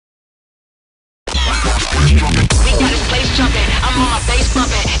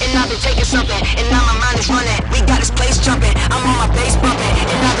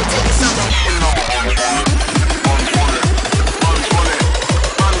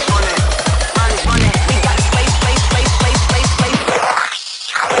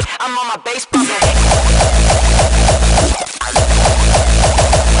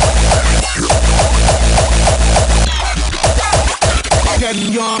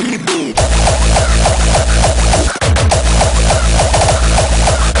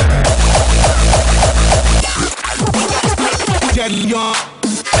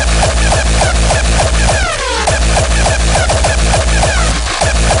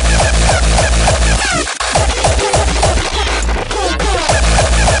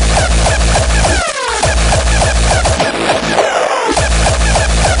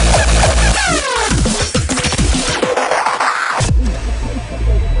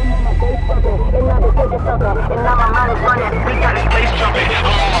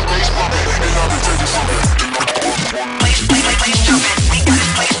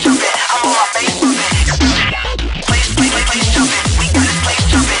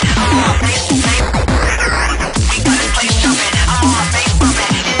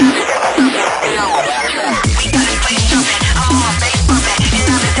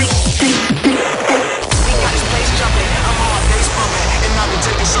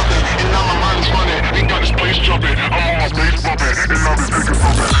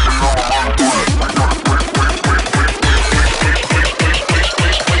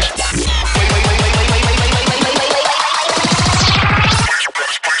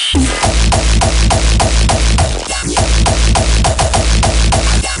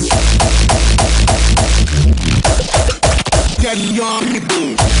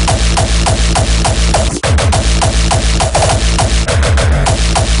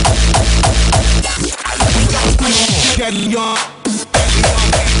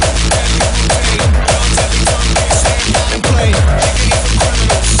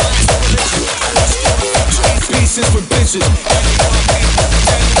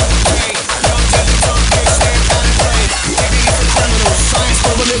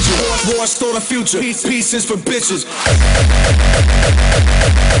Pieces for bitches.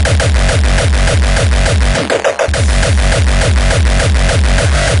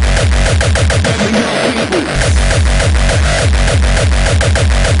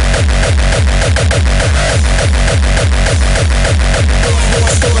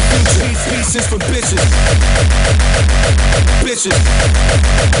 Pieces for bitches. Bitches.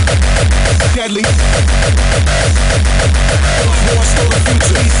 Deadly. War stole the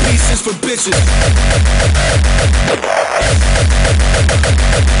future. Pieces for bitches.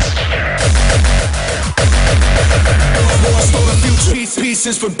 War stole the future.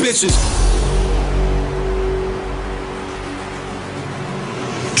 Pieces for bitches.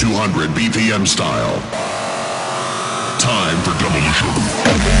 200 BPM style. Time for demolition.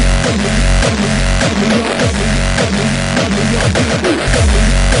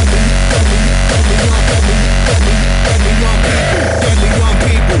 Deadly young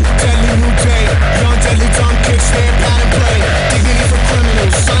people, deadly new day. Young deadly dumb kick, stand, pat and play. Dignity for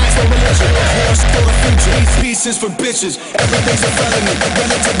criminals, science for religion. Horse for the future, pieces for bitches. Everything's a felony,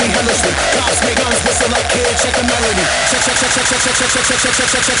 relatively hellishly. Cops make guns, whistle like kids, check the melody. Check, check, check, check, check, check, check, check, check, check,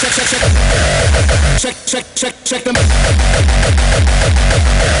 check, check, check, check, check. Check, check, check, check them.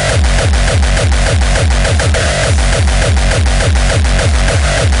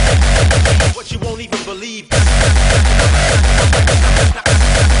 What you won't even believe.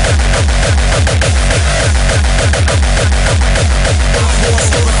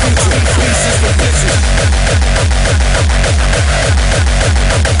 Pieces for bitches.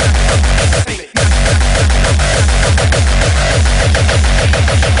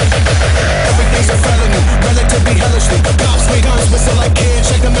 Everything's a felony, relatively hellishly. Cops make guns, whistle like kids,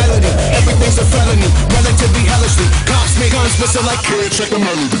 check the melody. Everything's a felony, relatively hellishly. Cops make guns, whistle like kids, check the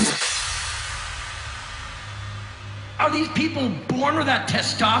melody. Are these people born with that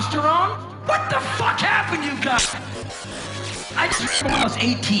testosterone? What the fuck happened, you guys? I just when I was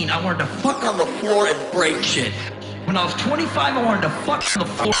 18, I wanted to fuck on the floor and break shit. When I was 25, I wanted to fuck on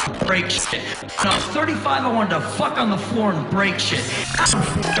the floor and break shit. When I was 35, I wanted to fuck on the floor and break shit. I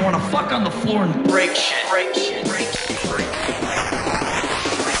want to fuck on the floor and break shit. Break shit. Break shit. Break shit.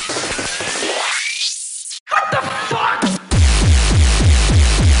 What the fuck?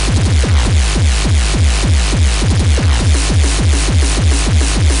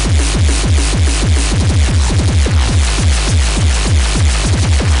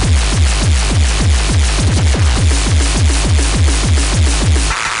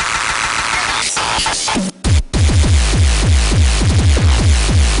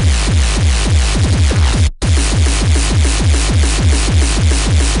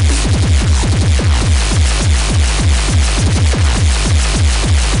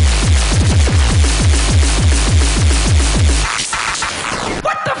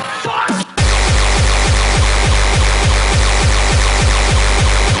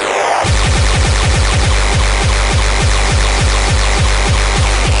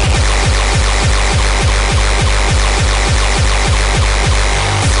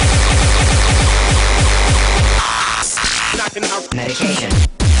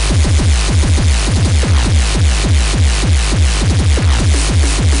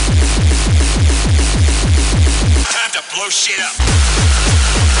 shit up.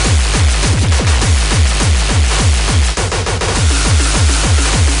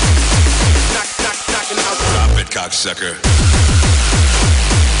 Drop it, cocksucker.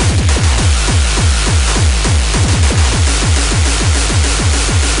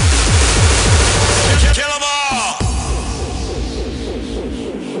 Kill them all!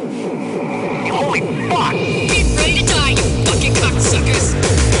 Holy fuck! Get ready to die, you fucking cocksuckers!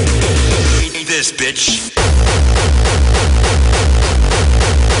 Eat this, bitch.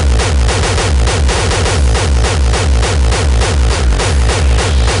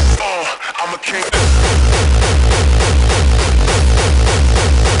 I'm a king.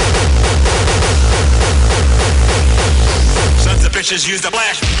 Sons of bitches use the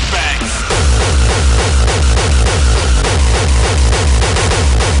flashbang.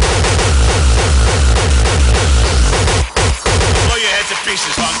 Blow your head to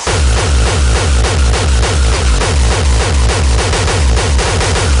pieces, punk.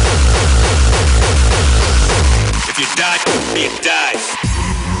 If you die, you die.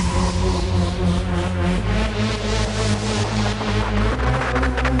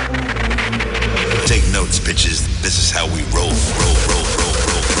 Take notes, bitches. This is how we roll.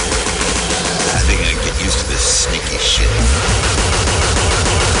 I think I can get used to this sneaky shit.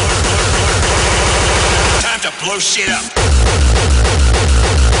 Time to blow shit up.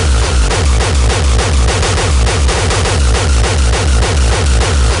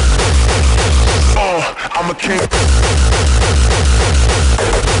 I'm a king.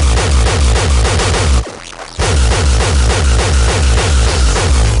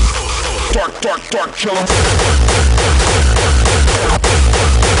 Dark, kill him.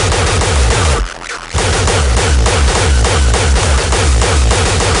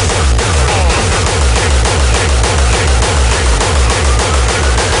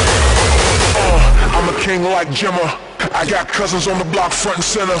 I'm a king like Jimmer. I got cousins on the block front and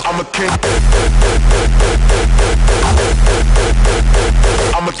center. I'm a king.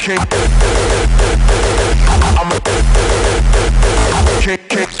 I'm a king. I'm a king.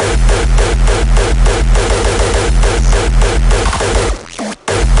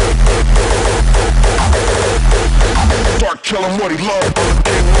 Dark, tell him what he loved.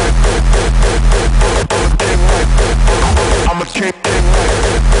 I'm a king.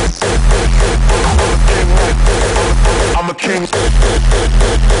 I'm a king.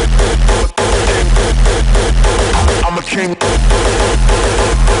 I'm a king.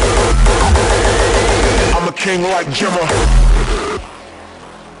 I'm a king like Jimmer.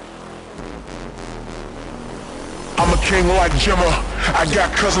 I'm a king like Jimmer. I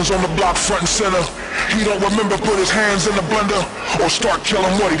got cousins on the block front and center. He don't remember, put his hands in the blender or start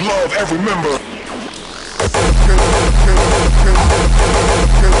killing what he love every member.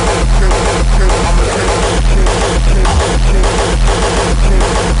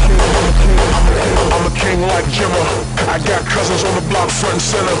 I'm a king like Jimmer. I got cousins on the block front and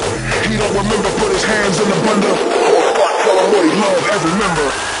center. He don't remember, put his hands in the blender or start killing what he love every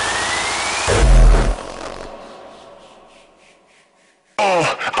member.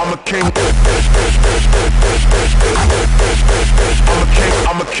 I'm a king. I'm a king.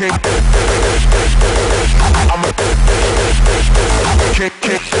 I'm a king.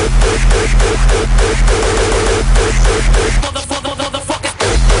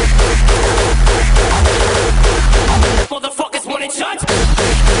 Motherfuckers wanting shots.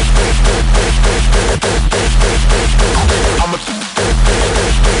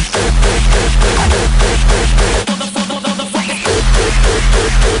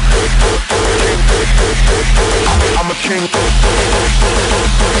 I'm a king.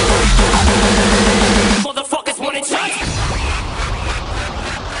 Motherfuckers wanting shots.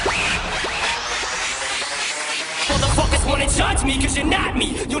 Motherfuckers wanting shots me cause you're not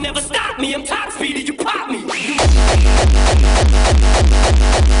me. You'll never stop me. I'm top speed and you pop me.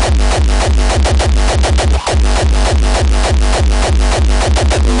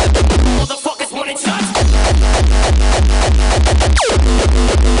 Motherfuckers wanting shots.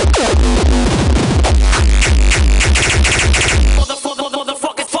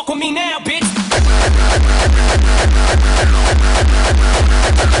 Motherfuckers fuck with me now, bitch.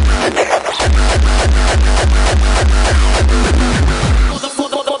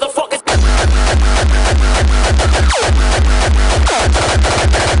 Motherfuckers.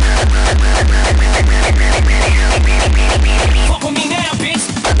 Fuck with me now, bitch.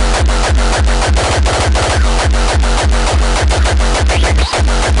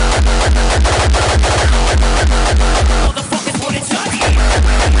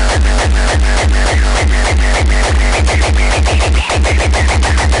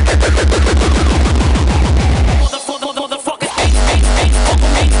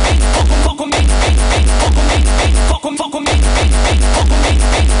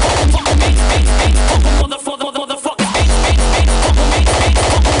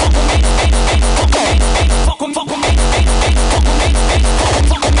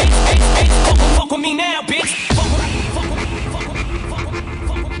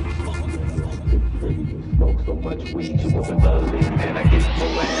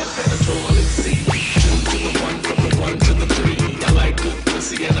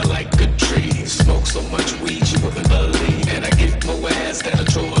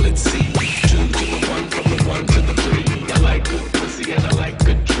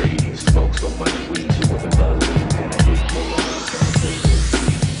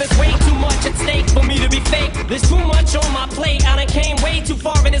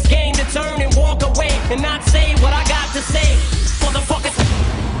 and not say what I got to say. Motherfuckers.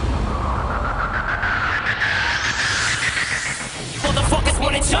 Motherfuckers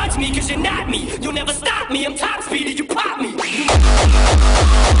wanna judge me cause you're not me. You'll never stop me, I'm top speed and you pop me.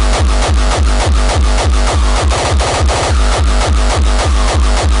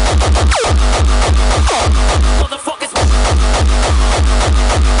 Motherfuckers.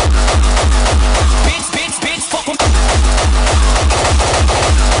 Bitch, bitch, bitch, fuck 'em.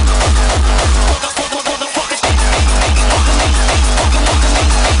 Motherfuckers, bitch, bitch, bitch, fuck 'em, bitch, bitch, fuck 'em, fuck 'em,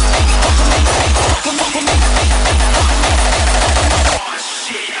 bitch, bitch, bitch, fuck 'em, bitch, bitch, fuck 'em, fuck 'em, bitch, bitch, fuck 'em, bitch. Oh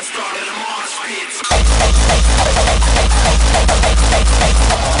shit, I started a mosh pit.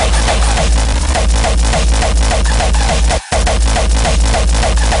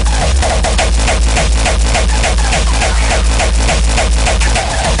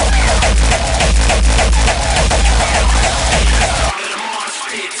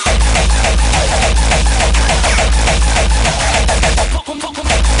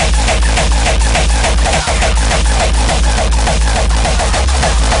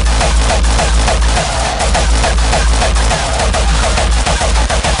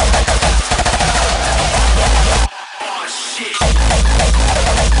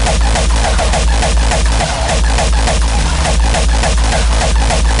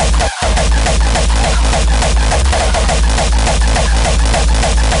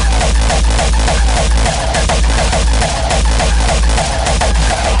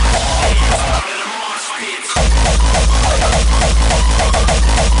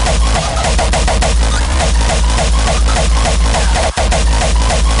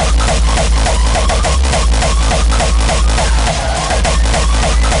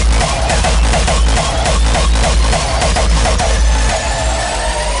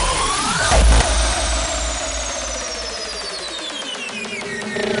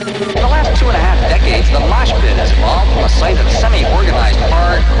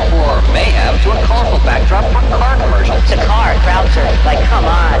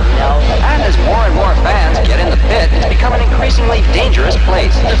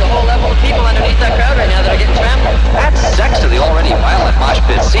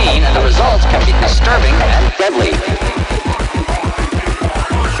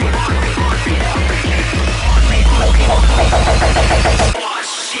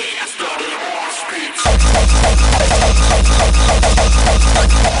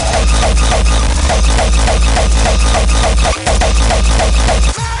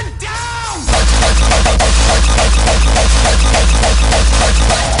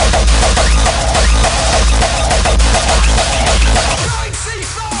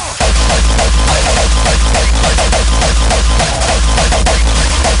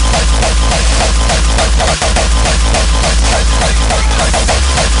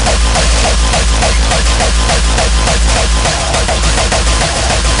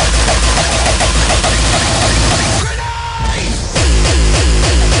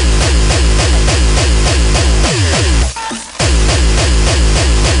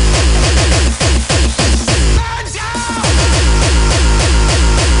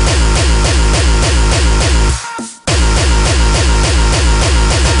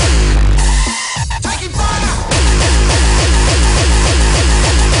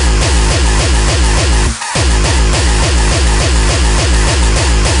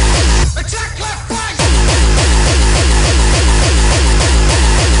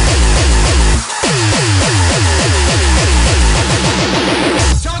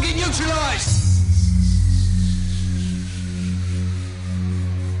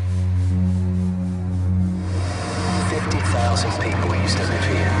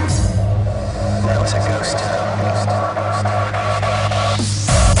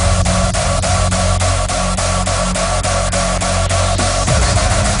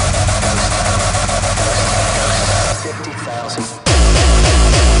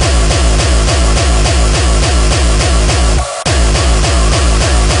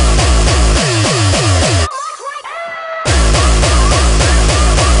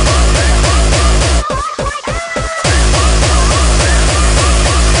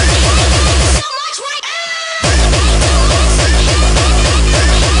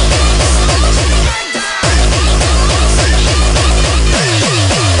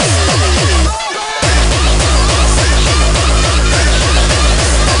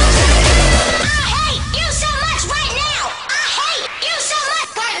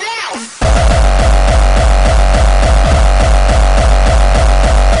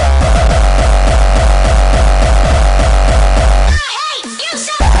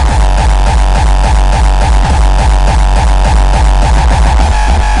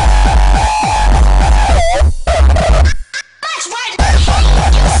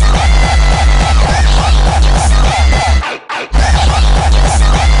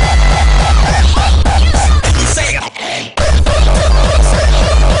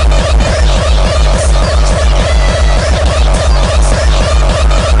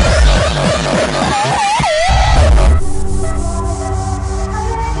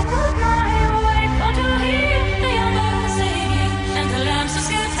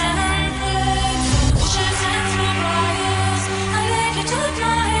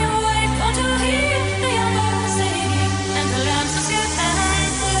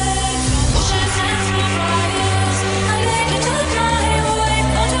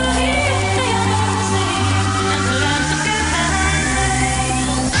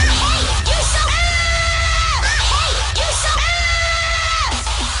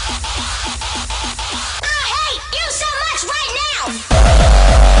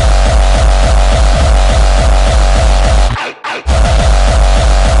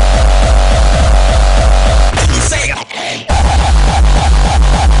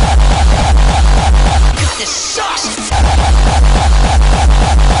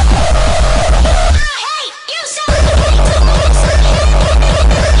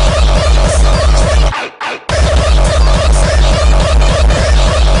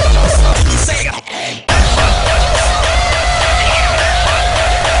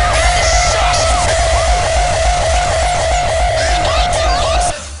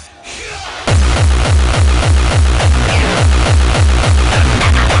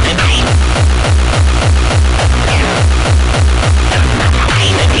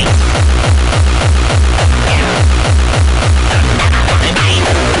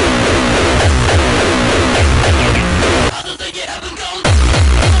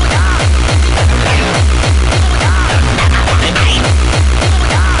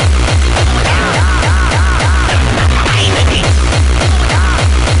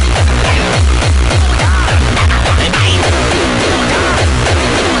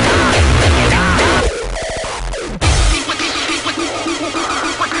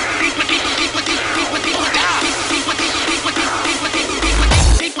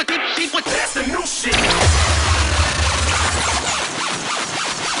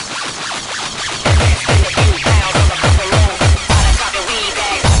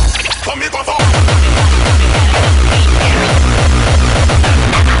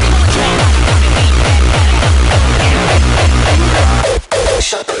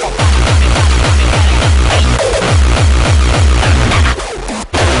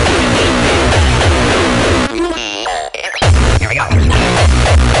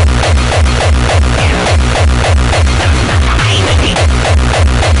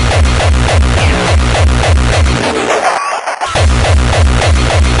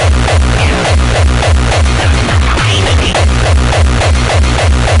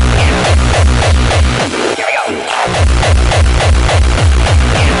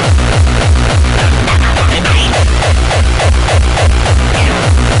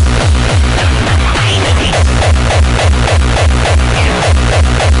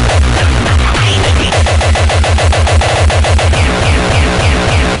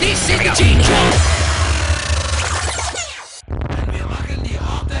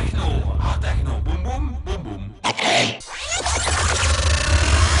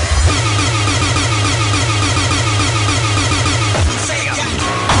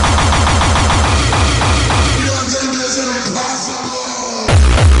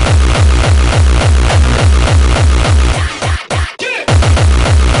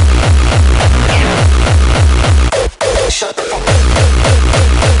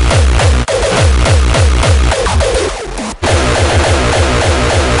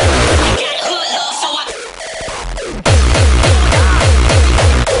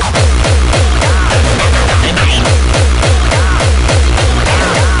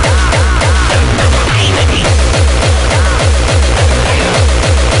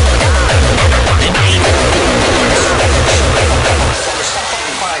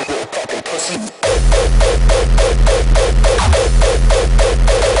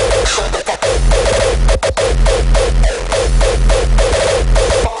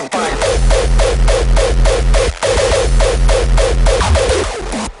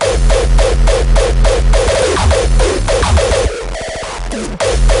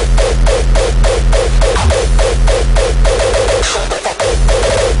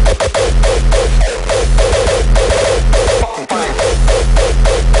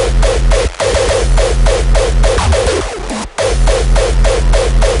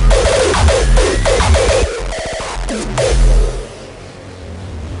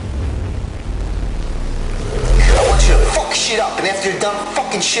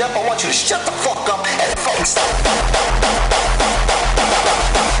 Shit up, I want you to shut the fuck up and fucking stop.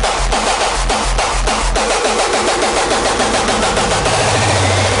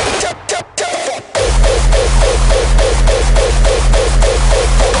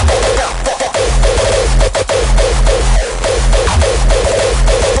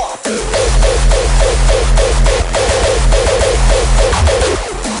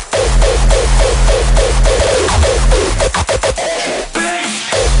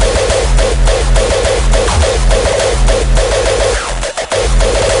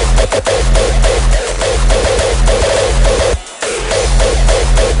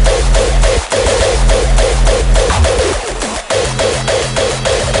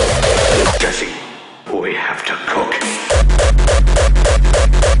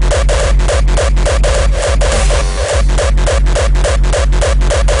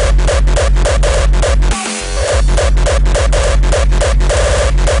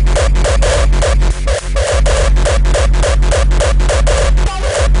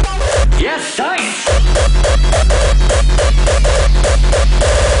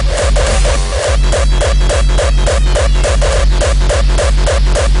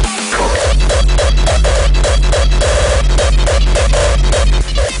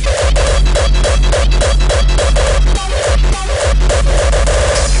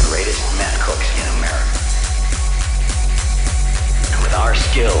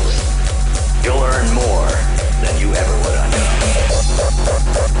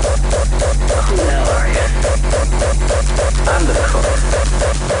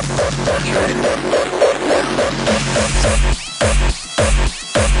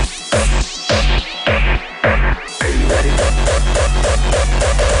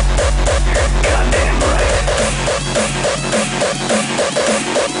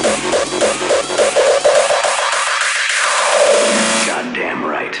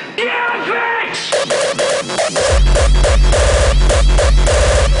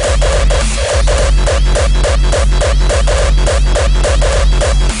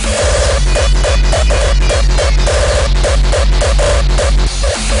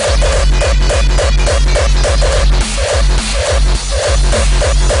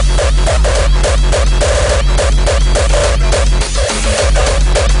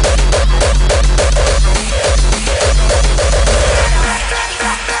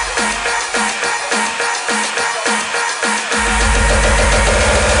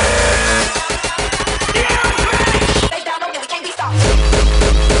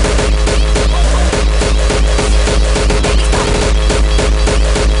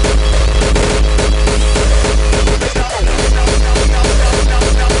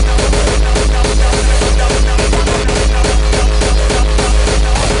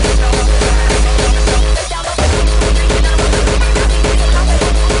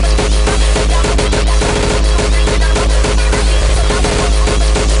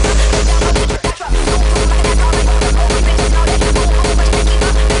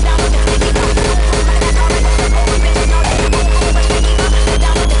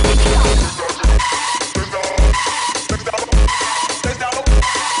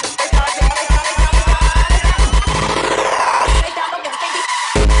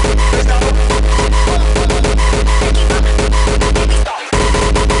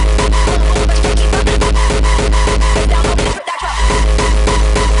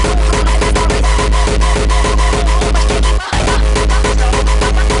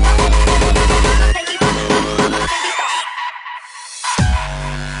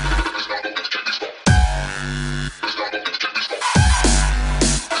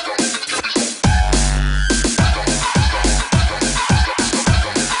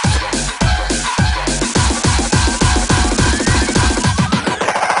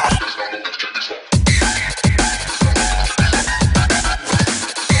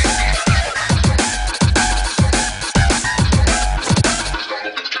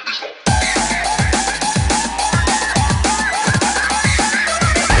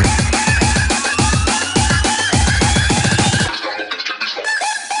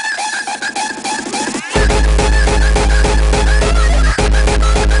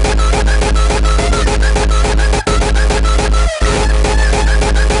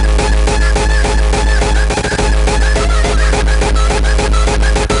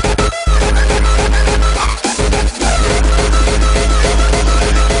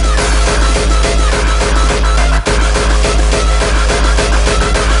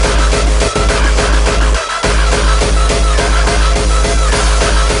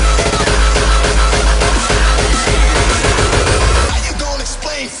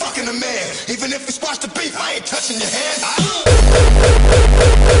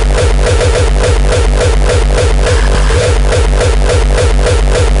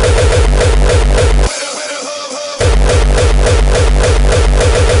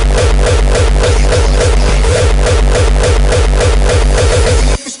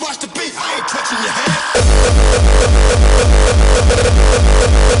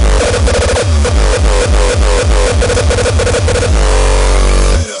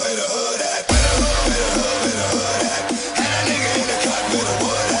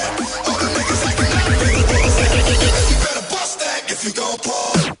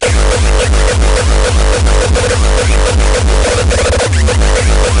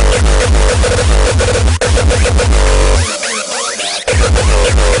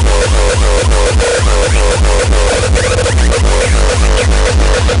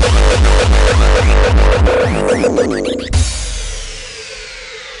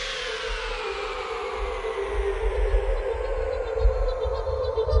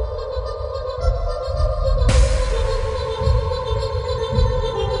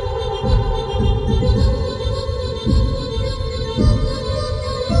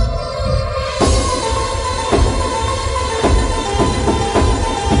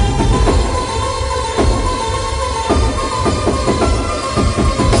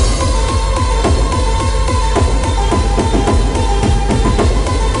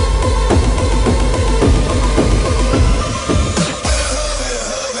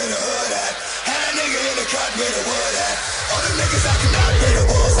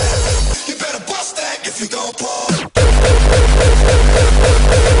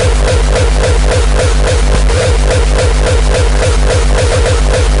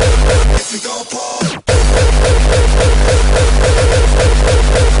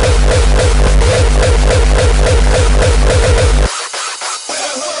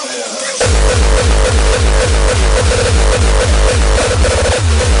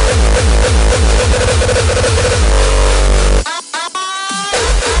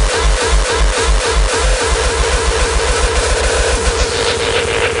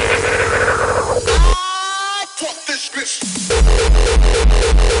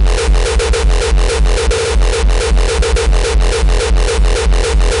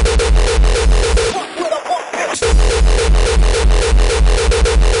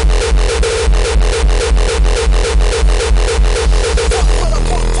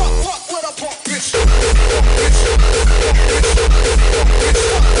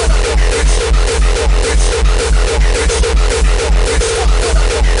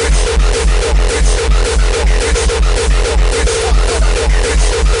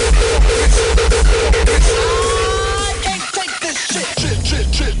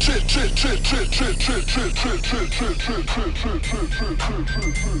 Cruising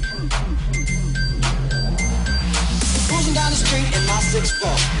down the street in my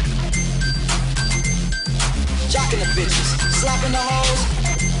 6'4", jocking the bitches, slapping the hoes.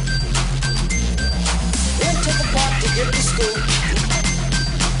 Into the park to get to school.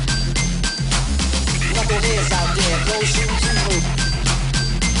 Knuckleheads out there, no shoes and move.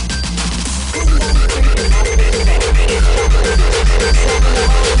 Cruising down the street in my 6'4", slapping the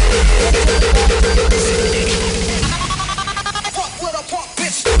hoes. Into the park to get to school. Fuck with a punk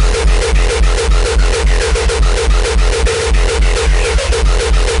bitch.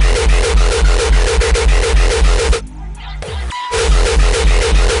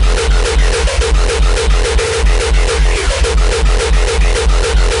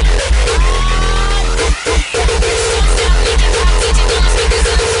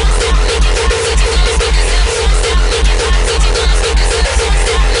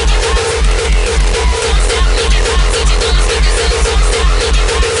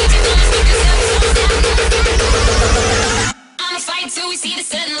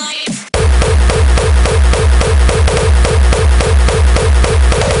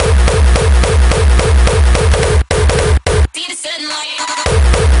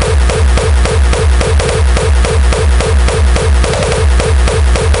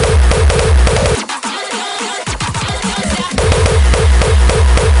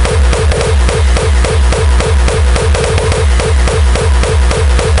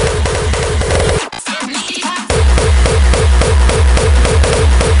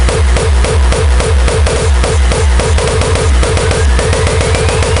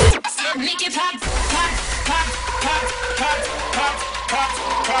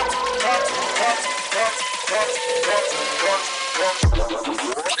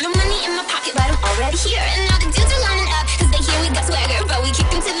 Got no money in my pocket, but I'm already here. And all the dudes are lining up, cause they hear we got swagger. But we kick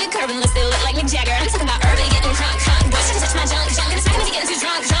them to the curb unless they look like Mick Jagger. I'm talking about early getting crunk. Boy, she just touch my junk. And it's not gonna be getting too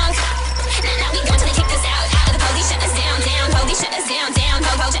drunk. Now we go until they kick us out. The police shut us down. Police shut us down.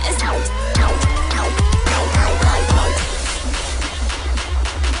 Police shut us down.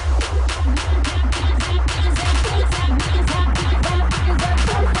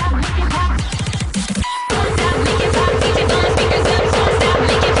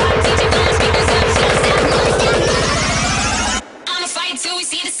 Till we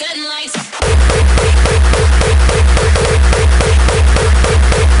see the sunlight.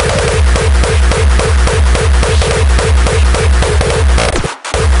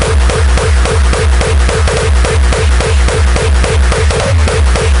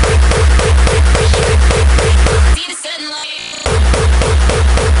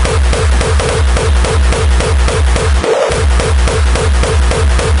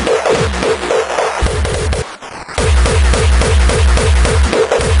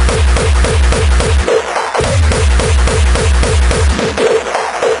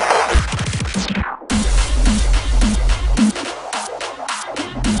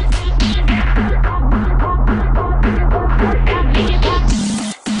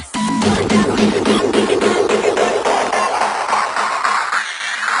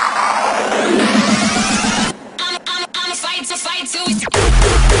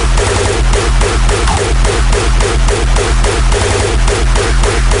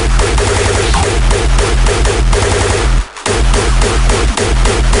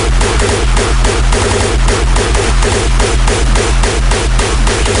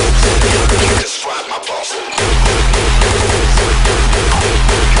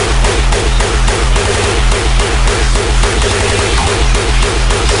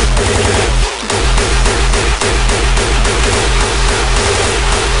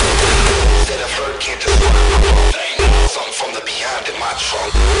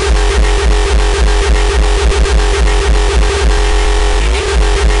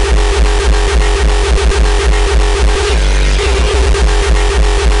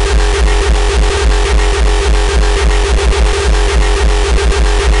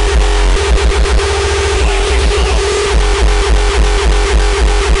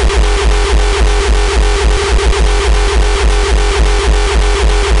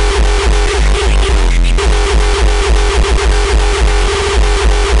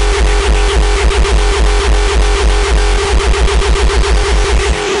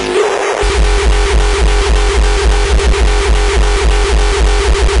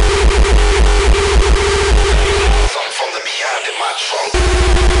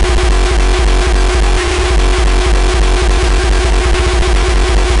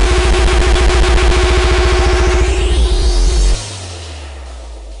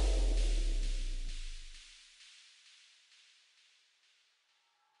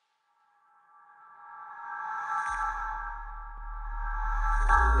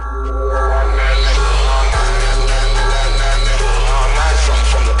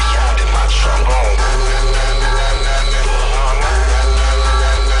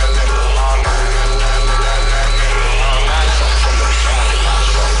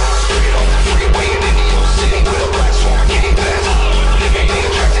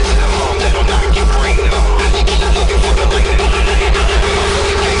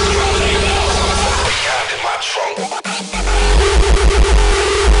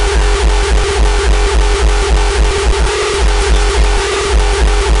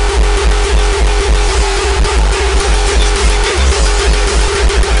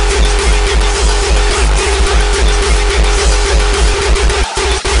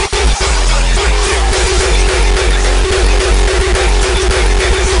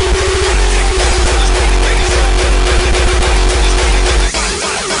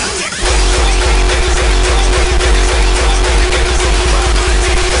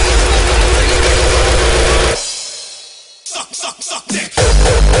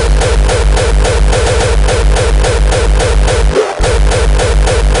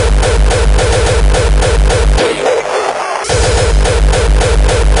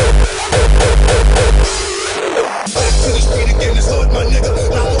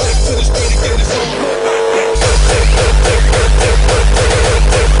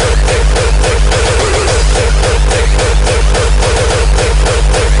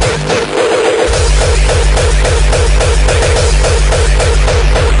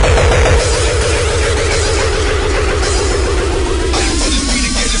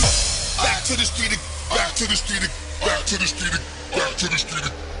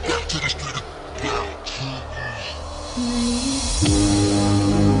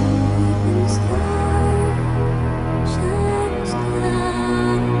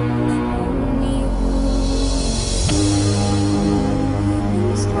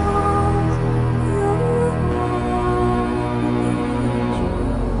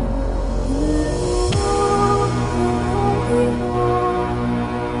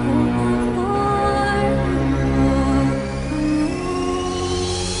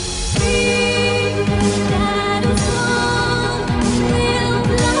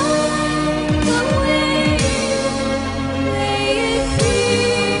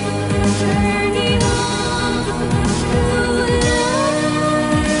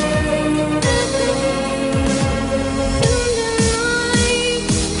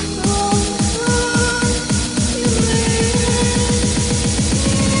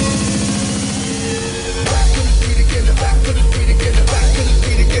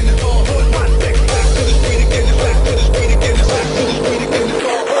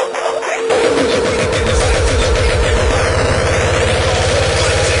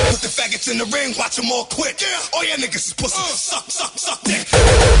 watch them all quit. Yeah. All y'all niggas is pussy. Suck, suck, suck dick.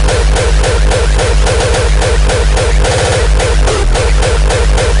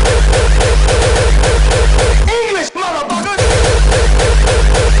 English, motherfucker!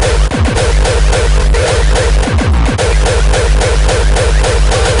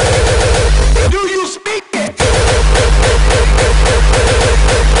 Do you speak it?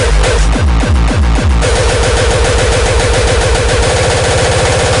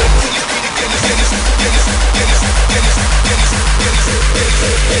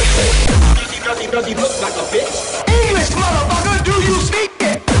 Does he look like a bitch? English, motherfucker, do you speak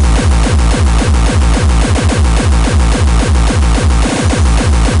it?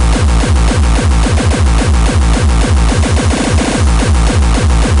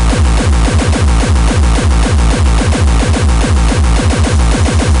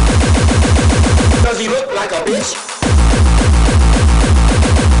 Does he look like a bitch?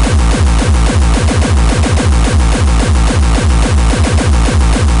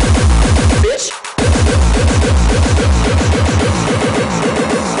 Bitch?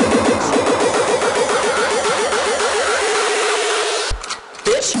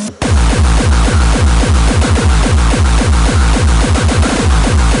 Bitch?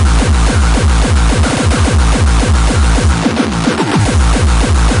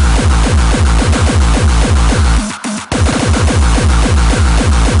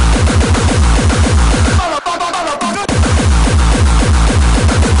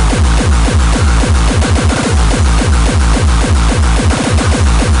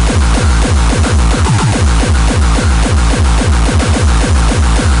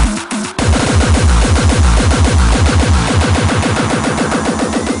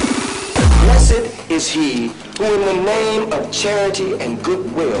 Is he who in the name of charity and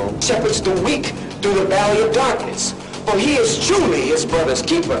goodwill shepherds the weak through the valley of darkness. For he is truly his brother's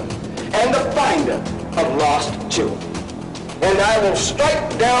keeper and the finder of lost children. And I will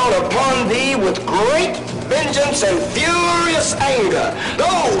strike down upon thee with great vengeance and furious anger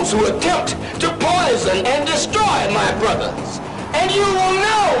those who attempt to poison and destroy my brothers. And you will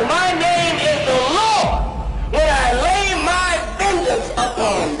know my name is the Lord when I lay my vengeance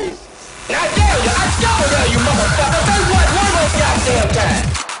upon thee. I dare you, motherfucker. Say what one more goddamn time.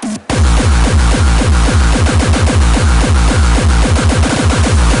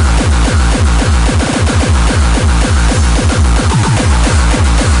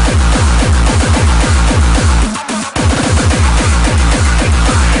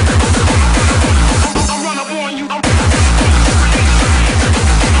 I'll run up on you.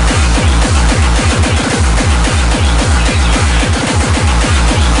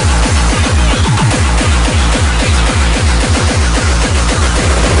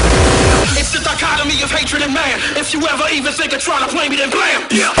 Of hatred and man. If you ever even think of trying to play me, then blam.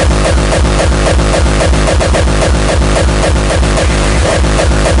 Yeah.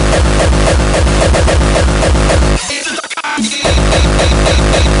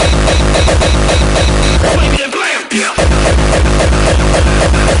 Play me, then blam. Yeah.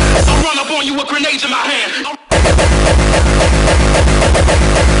 I'll run up on you with grenades in my hand.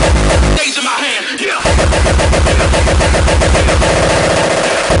 Grenades in my hand. Yeah.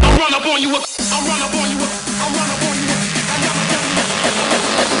 I'll run up on you with. I'll run up on you. I'll run up on you. I'll run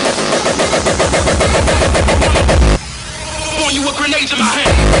on you with grenades in my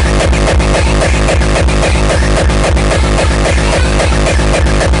hand.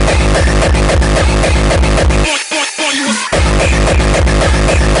 On you with.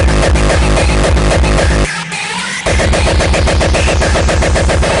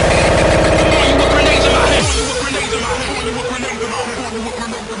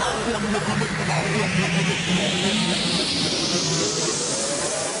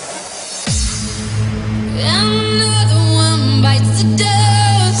 Another one bites the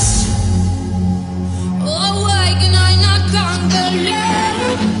dust. Oh, why can I not conquer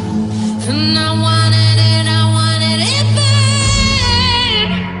love? And I wanted it bad.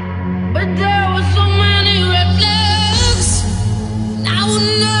 But there were so many red flags. Now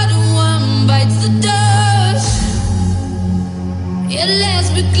another one bites the dust. Yeah, let's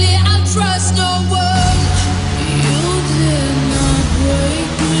be clear, I trust no one. You did not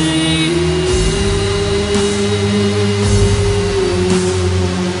break me.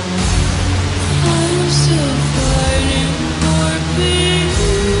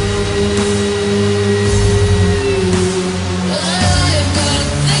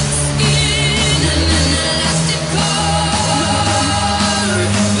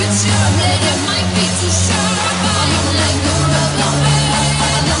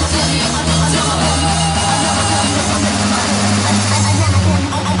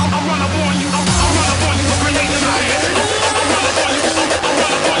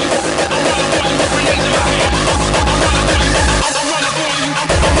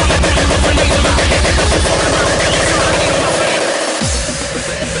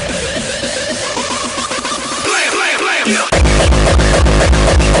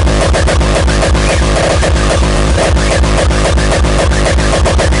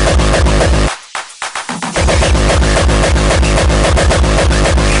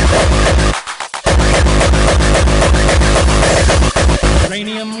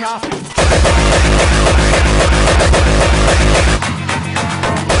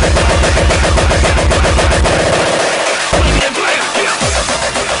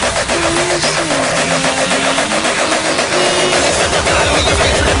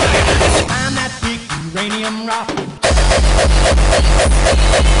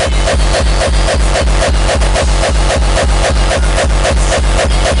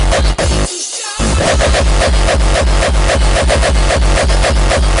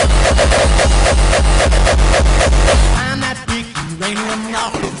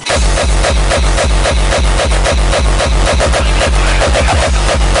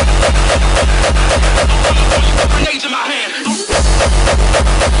 Grenades in my hand.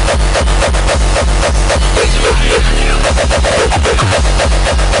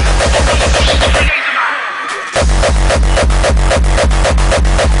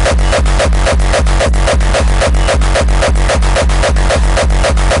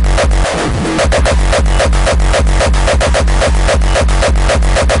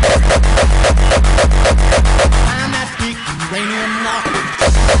 I'm that big uranium rock.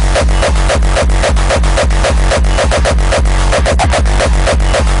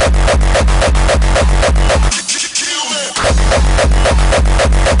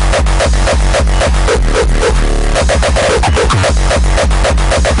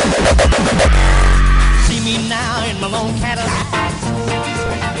 See me now in my long Cadillac.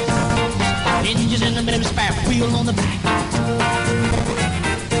 Engine in the middle, spare wheel on the back.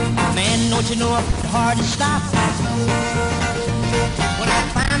 Man, don't you know it's hard to stop when I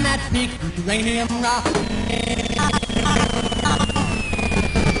find that big uranium rock.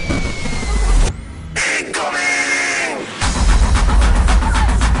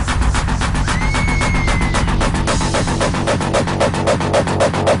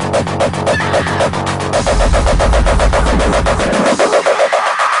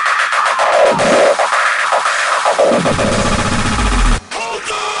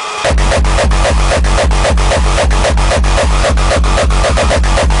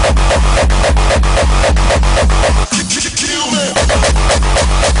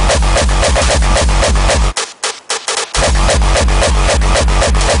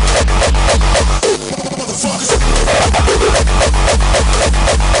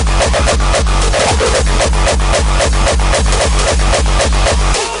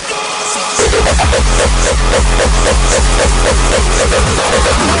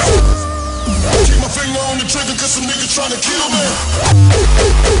 Keep my finger on the trigger cause some niggas tryna kill me.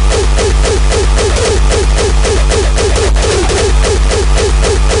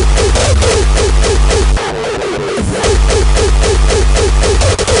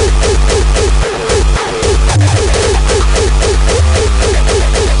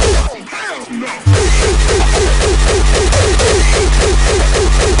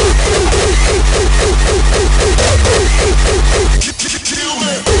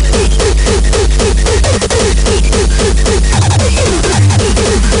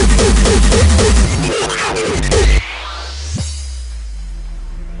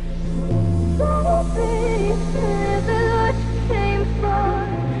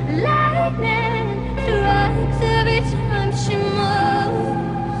 Kill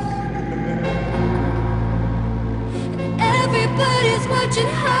Everybody's watching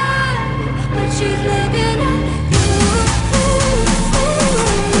her, but she's looking at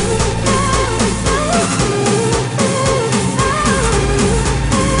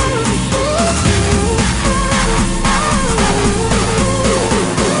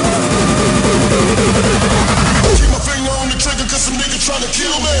Keep my finger on the trigger cause some niggas tryna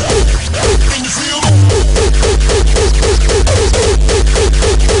kill me. Can you feel me?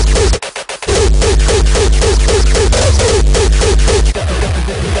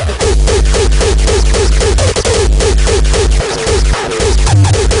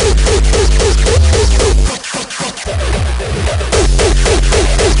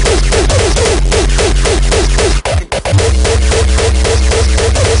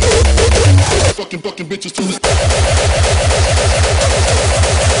 Fucking bitches till it's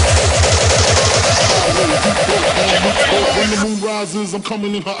when the moon rises, I'm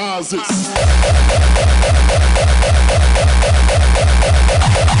coming in her eyes.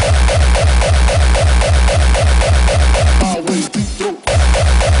 Always deep throat.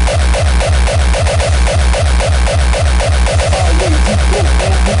 Always deep throat.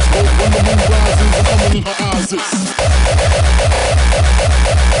 When the moon rises, I'm coming in her eyes.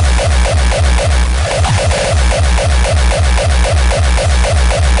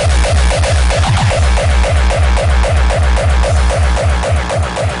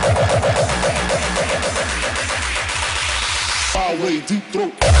 Way deep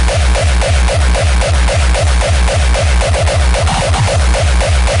throat.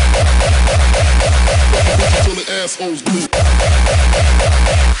 Until the assholes bleed.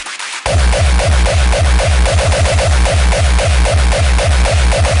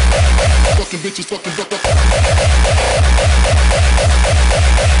 Fucking bitches, fucking fuck up.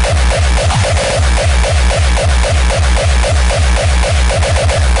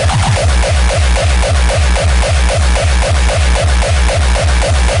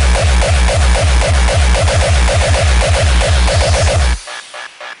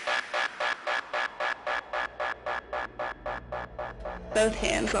 both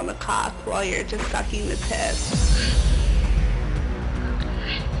hands on the cock while you're just sucking the tip.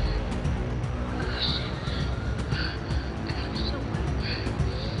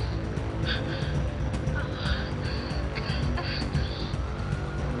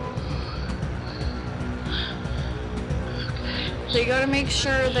 So you gotta make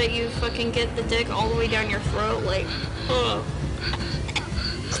sure that you fucking get the dick all the way down your throat, like, ugh.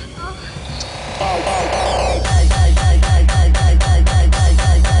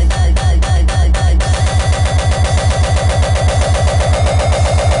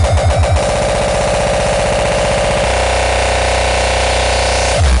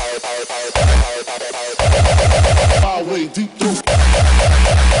 Deep throat.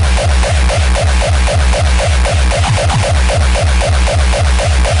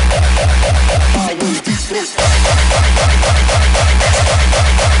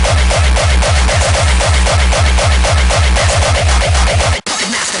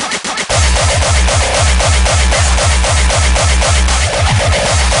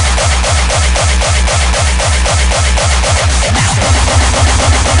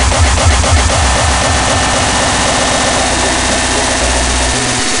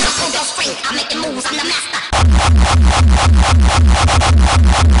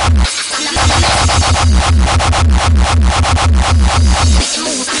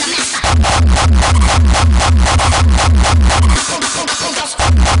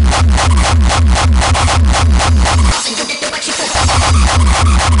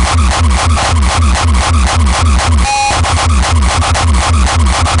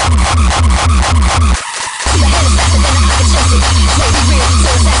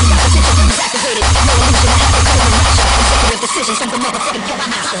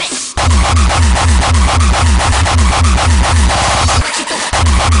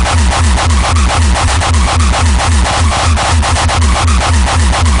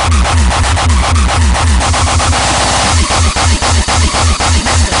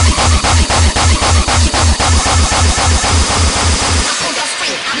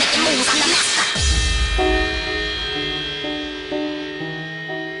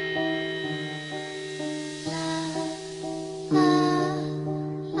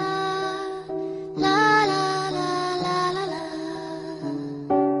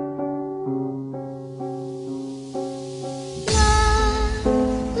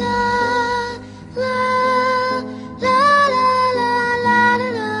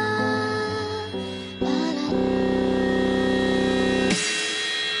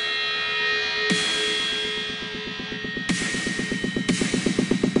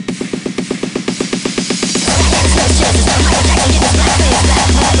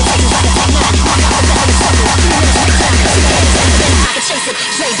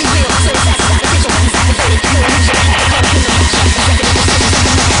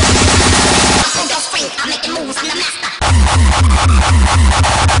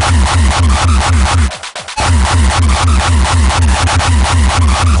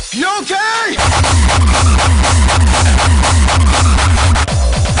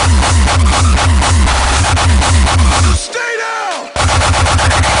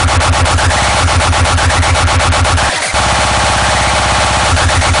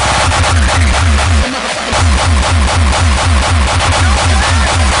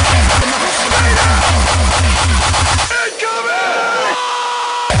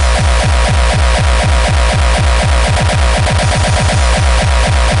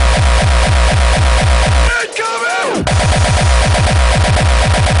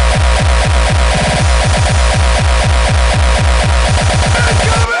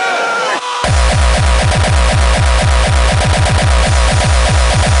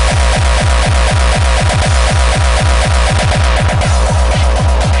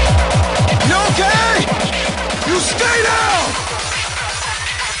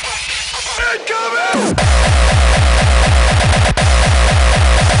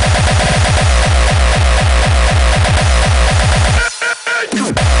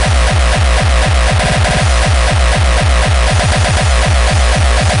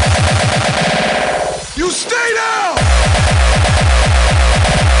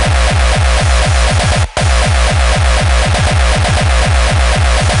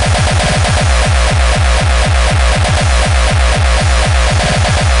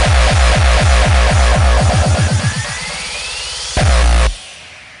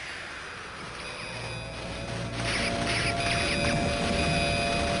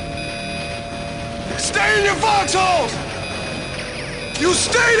 Stay in your foxholes! You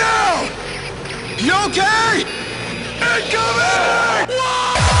stay down! You okay? Incoming!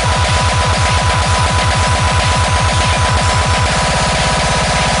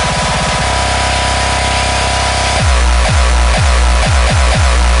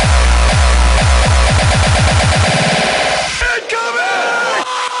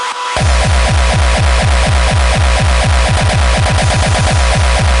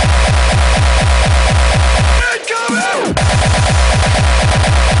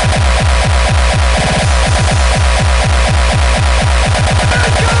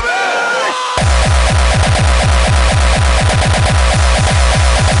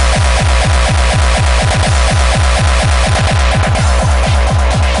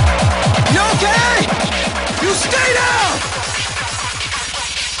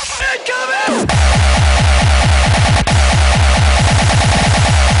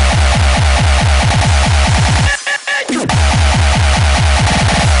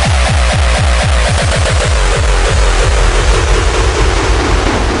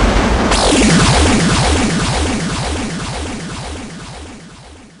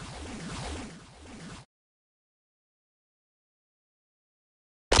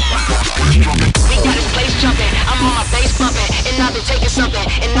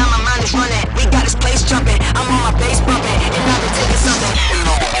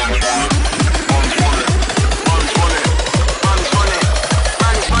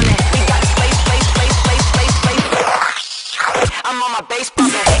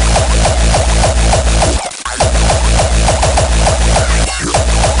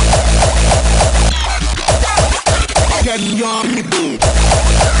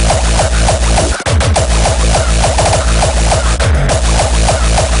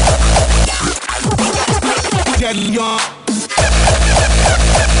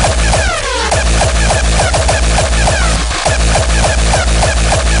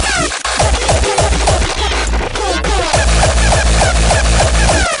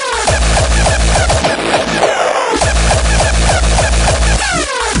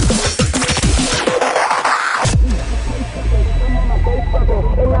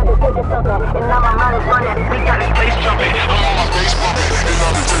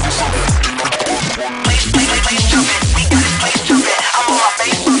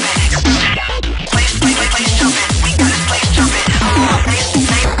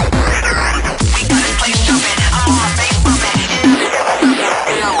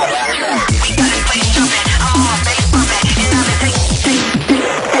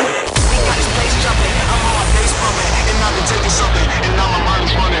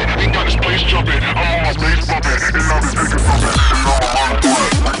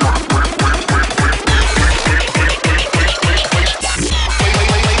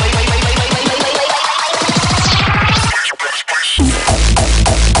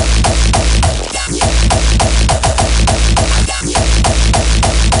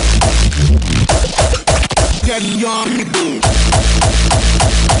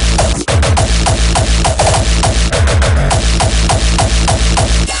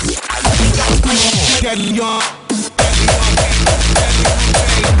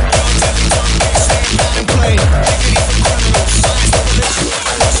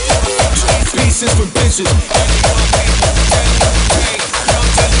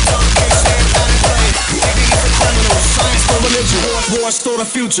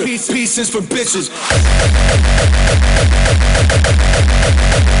 Pieces for bitches.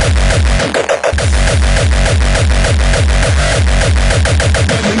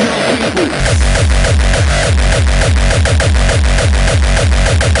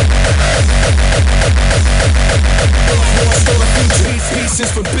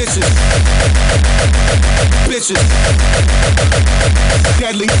 Pieces for bitches. Bitches.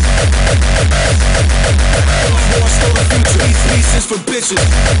 Deadly. War stole the future. Pieces for bitches.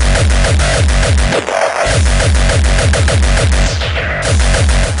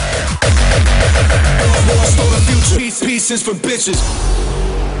 War stole the future. Pieces for bitches.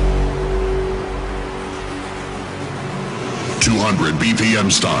 200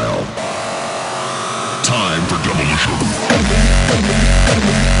 BPM style. Time for demolition.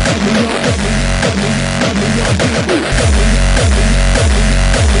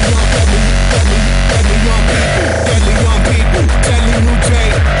 Deadly young people, deadly new day.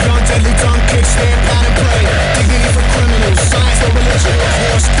 Young deadly tongue kick, stand, pat and play. Dignity for criminals, science for religion.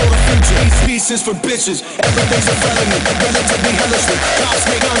 Wars for the future, pieces for bitches. Everything's a felony, relatively hellishly. Cops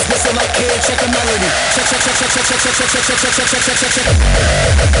make guns, whistle like kids, check the melody. Check the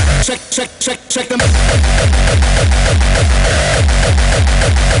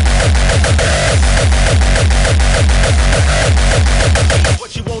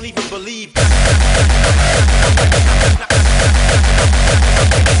what you won't even believe.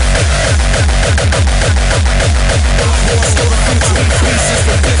 Pieces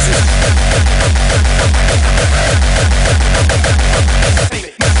for bitches.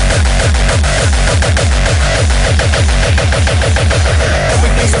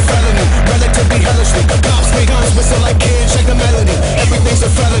 Everything's a felony, relatively hellishly. Cops make guns, whistle like kids, check the melody. Everything's a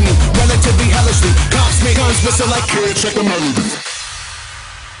felony, relatively hellishly. Cops make guns, whistle like kids, check the melody.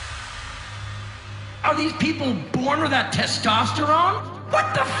 Are these people born with that testosterone?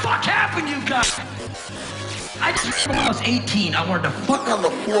 What the fuck happened, you guys? I just when I was 18, I wanted to fuck on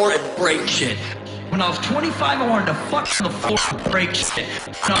the floor and break shit. When I was 25, I wanted to fuck on the floor and break shit.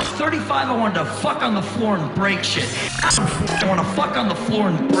 When I was 35, I wanted to fuck on the floor and break shit. I want to fuck on the floor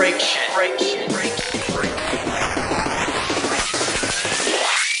and break shit. Break shit. Break shit. Break shit.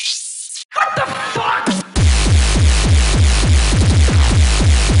 What the fuck?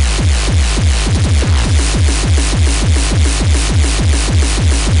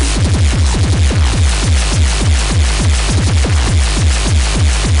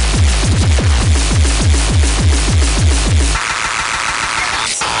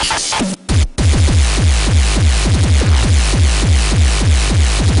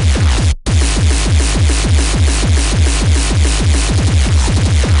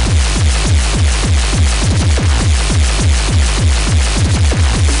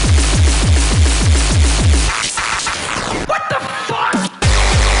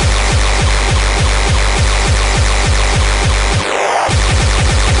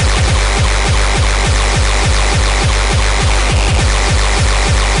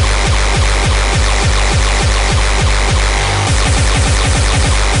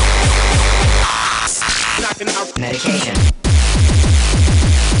 Medication.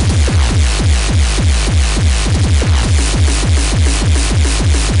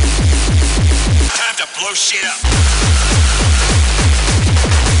 Time to blow shit up.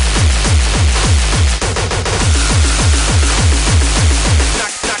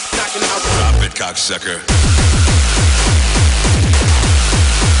 Drop it, cocksucker.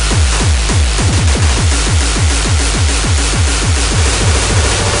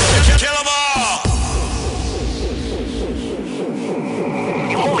 Kill 'em all!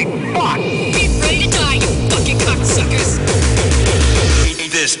 Holy fuck! Get ready to die, you fucking cocksuckers!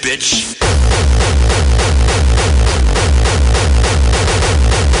 Eat this, bitch.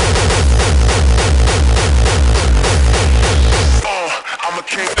 I'm a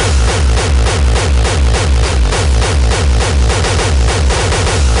king.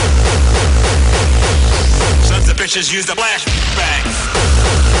 Sons of bitches use the flash.